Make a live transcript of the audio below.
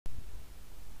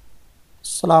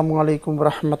अस्सलामु अलैकुम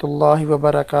वरहमतुल्लाहि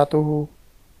वबरकातुहू।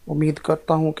 उम्मीद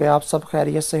करता हूँ कि आप सब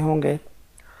खैरियत से होंगे।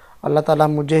 अल्लाह ताला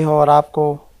मुझे और आपको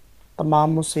तमाम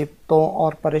मुसीबतों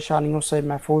और परेशानियों से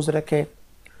महफूज रखे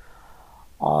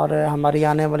और हमारी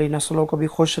आने वाली नस्लों को भी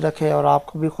खुश रखे और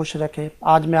आपको भी खुश रखे।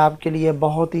 आज मैं आपके लिए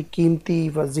बहुत ही कीमती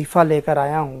वजीफ़ा लेकर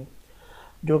आया हूँ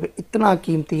जो कि इतना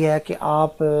कीमती है कि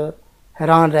आप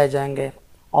हैरान रह जाएंगे,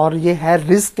 और ये है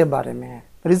रिज़्क़ के बारे में है।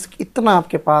 रिज़्क़ इतना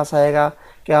आपके पास आएगा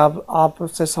कि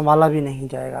आपसे संभाला भी नहीं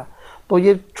जाएगा। तो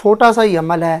ये छोटा सा ही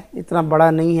अमल है, इतना बड़ा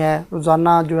नहीं है।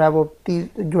 रोज़ाना जो है वो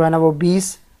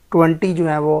 20 जो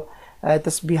है वो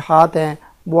तस्बीहात हैं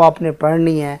वो आपने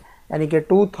पढ़नी है, यानी कि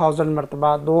 2000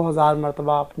 मरतबा 2000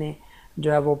 मरतबा आपने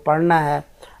जो है वो पढ़ना है।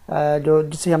 जो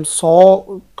जिसे हम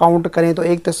 100 काउंट करें तो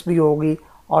एक तस्बीह होगी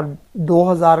और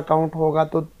 2000 काउंट होगा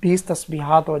तो 20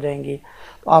 तस्बीहात हो जाएंगी।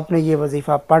 तो आपने ये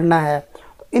वजीफ़ा पढ़ना है,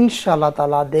 तो इंशाअल्लाह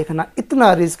ताला देखना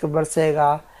इतना रिज़्क़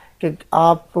बरसेगा कि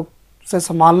आप से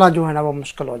संभालना जो है ना वो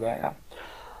मुश्किल हो जाएगा।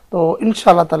 तो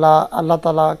इंशाअल्लाह ताला अल्लाह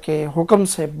ताला के हुक्म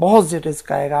से बहुत ज़्यादा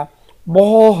रिज़्क़ आएगा,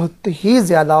 बहुत ही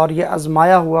ज़्यादा। और ये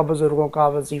आजमाया हुआ बुज़ुर्गों का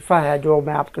वजीफ़ा है जो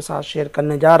मैं आपके साथ शेयर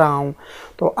करने जा रहा हूँ।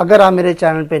 तो अगर आप मेरे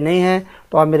चैनल पे नए हैं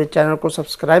तो आप मेरे चैनल को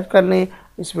सब्सक्राइब कर लें,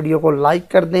 इस वीडियो को लाइक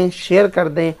कर दें, शेयर कर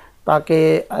दें,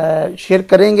 ताकि शेयर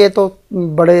करेंगे तो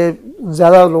बड़े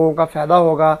ज़्यादा लोगों का फ़ायदा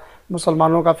होगा,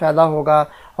 मुसलमानों का फ़ायदा होगा,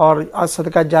 और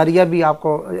सदका जारिया भी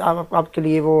आपके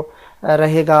लिए वो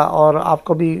रहेगा और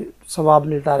आपको भी सवाब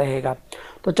मिलता रहेगा।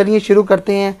 तो चलिए शुरू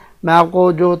करते हैं। मैं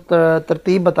आपको जो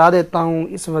तरतीब बता देता हूँ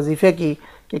इस वजीफ़े की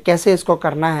कि कैसे इसको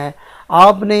करना है।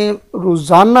 आपने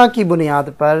रोज़ाना की बुनियाद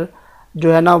पर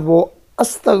जो है ना वो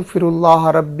अस्तगफिरुल्लाह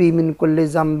रब्बी मिन कुल्लि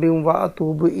ज़म्बिन व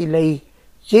अतूबु इलैह,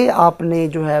 ये आपने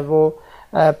जो है वो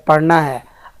पढ़ना है।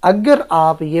 अगर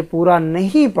आप ये पूरा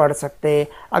नहीं पढ़ सकते,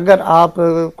 अगर आप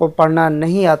को पढ़ना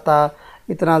नहीं आता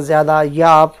इतना ज़्यादा, या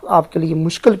आपके लिए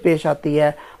मुश्किल पेश आती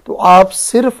है, तो आप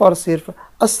सिर्फ़ और सिर्फ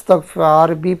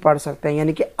अस्तगफार भी पढ़ सकते हैं,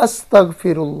 यानी कि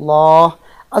अस्तगफिरुल्लाह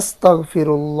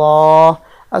अस्तगफिरुल्लाह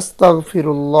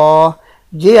अस्तगफिरुल्लाह,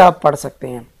 ये आप पढ़ सकते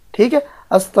हैं। ठीक है,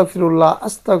 अस्तगफिरुल्लाह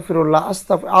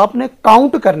अस्तगफिरुल्लाह आपने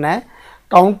काउंट करना है,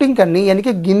 काउंटिंग करनी, यानी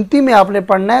कि गिनती में आपने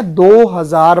पढ़ना है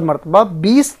 2000 मरतबा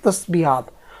 20 तस्बीहात।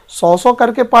 100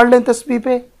 करके पढ़ लें तस्बीह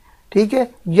पे, ठीक है,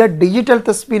 या डिजिटल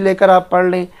तस्बीह लेकर आप पढ़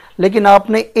लें, लेकिन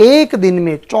आपने एक दिन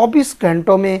में 24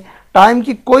 घंटों में, टाइम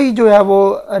की कोई जो है वो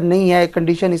नहीं है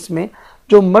कंडीशन इसमें,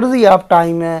 जो मर्ज़ी आप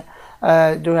टाइम है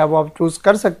जो है वो आप चूज़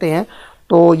कर सकते हैं।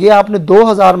 तो ये आपने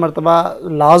 2000 मरतबा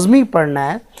लाजमी पढ़ना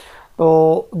है।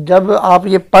 तो जब आप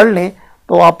ये पढ़ लें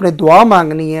तो आपने दुआ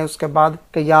मांगनी है उसके बाद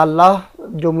कि या अल्लाह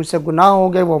जो मुझसे गुनाह हो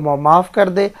गए वो माफ़ कर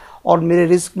दे और मेरे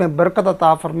रिज़्क़ में बरकत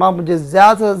अता फरमा, मुझे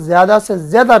ज़्यादा से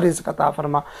ज़्यादा रिज़्क़ अता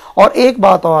फरमा। और एक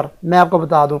बात और मैं आपको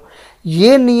बता दूं,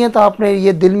 ये नीयत आपने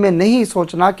ये दिल में नहीं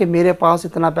सोचना कि मेरे पास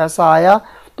इतना पैसा आया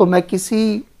तो मैं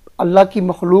किसी अल्लाह की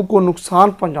मखलूक को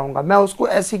नुकसान पहुंचाऊंगा, मैं उसको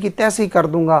ऐसी की तैसी कर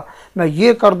दूंगा, मैं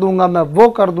ये कर दूंगा, मैं वो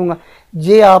कर दूंगा।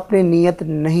 ये आपने नीयत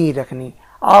नहीं रखनी।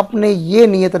 आपने ये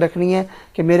नीयत रखनी है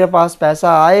कि मेरे पास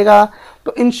पैसा आएगा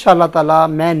तो इंशाअल्लाह ताला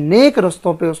मैं नेक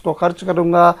रस्तों पे उसको खर्च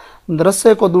करूँगा,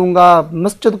 मदरसे को दूंगा,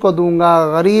 मस्जिद को दूंगा,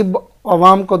 गरीब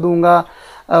अवाम को दूंगा,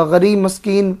 गरीब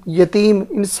मस्कीन यतीम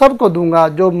इन सब को दूंगा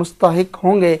जो मुस्तहिक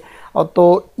होंगे। और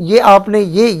तो ये आपने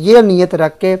ये नीयत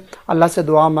रख के अल्लाह से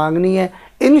दुआ मांगनी है।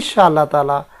 इंशाअल्लाह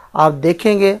ताला आप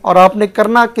देखेंगे। और आपने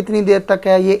करना कितनी देर तक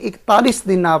है, ये 41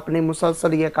 दिन आपने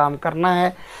मुसलसल ये काम करना है,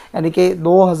 यानी कि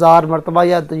 2000 मरतबा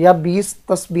या 20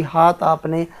 तस्बीहात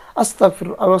आपने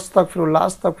अस्तगफिरुल्लाह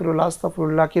अस्तगफिरुल्लाह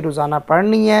अस्तगफिरुल्लाह की रोज़ाना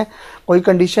पढ़नी है। कोई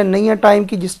कंडीशन नहीं है टाइम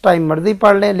की, जिस टाइम मर्जी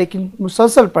पढ़ लें, लेकिन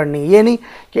मुसलसल पढ़नी है। ये नहीं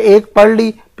कि एक पढ़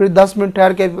ली फिर 10 मिनट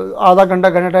ठहर के, आधा घंटा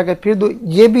ठहर के फिर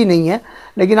ये भी नहीं है,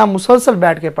 लेकिन आप मुसलसल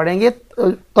बैठ के पढ़ेंगे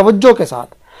तवज्जो के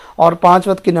साथ। और 5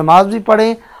 वक्त की नमाज भी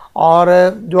पढ़ें और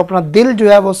जो अपना दिल जो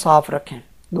है वो साफ़ रखें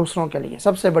दूसरों के लिए,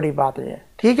 सबसे बड़ी बात ये है।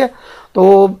 ठीक है,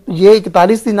 तो ये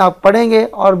 41 दिन आप पढ़ेंगे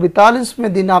और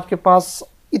 42वें दिन आपके पास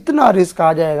इतना रिज़्क़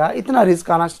आ जाएगा, इतना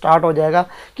रिज़्क़ आना स्टार्ट हो जाएगा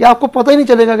कि आपको पता ही नहीं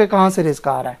चलेगा कि कहाँ से रिज़्क़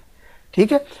आ रहा है।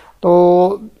 ठीक है,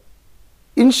 तो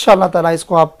इंशाअल्लाह ताला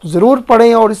इसको आप ज़रूर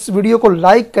पढ़ें और इस वीडियो को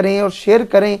लाइक करें और शेयर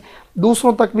करें,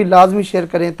 दूसरों तक भी लाजमी शेयर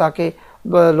करें ताकि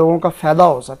लोगों का फ़ायदा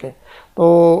हो सके।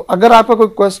 तो अगर आपका कोई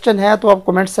क्वेश्चन है तो आप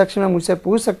कमेंट सेक्शन में मुझसे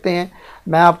पूछ सकते हैं,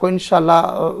 मैं आपको इंशाल्लाह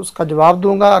उसका जवाब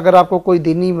दूंगा। अगर आपको कोई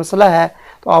दीनी मसला है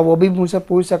तो आप वो भी मुझसे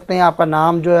पूछ सकते हैं। आपका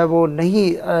नाम जो है वो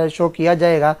नहीं शो किया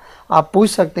जाएगा, आप पूछ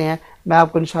सकते हैं, मैं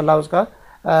आपको इंशाल्लाह उसका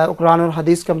कुरान और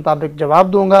हदीस के मुताबिक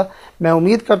जवाब दूंगा। मैं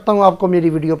उम्मीद करता हूँ आपको मेरी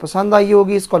वीडियो पसंद आई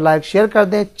होगी। इसको लाइक शेयर कर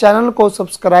दें, चैनल को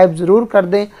सब्सक्राइब ज़रूर कर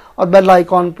दें और बेल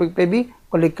आइकॉन पे भी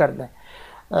क्लिक कर दें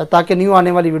ताकि न्यू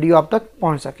आने वाली वीडियो आप तक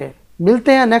पहुँच सके।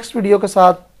 मिलते हैं नेक्स्ट वीडियो के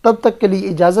साथ। تب تک کے لیے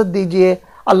اجازت دیجیے۔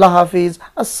 اللہ حافظ۔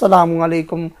 السلام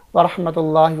علیکم ورحمۃ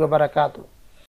اللہ وبرکاتہ۔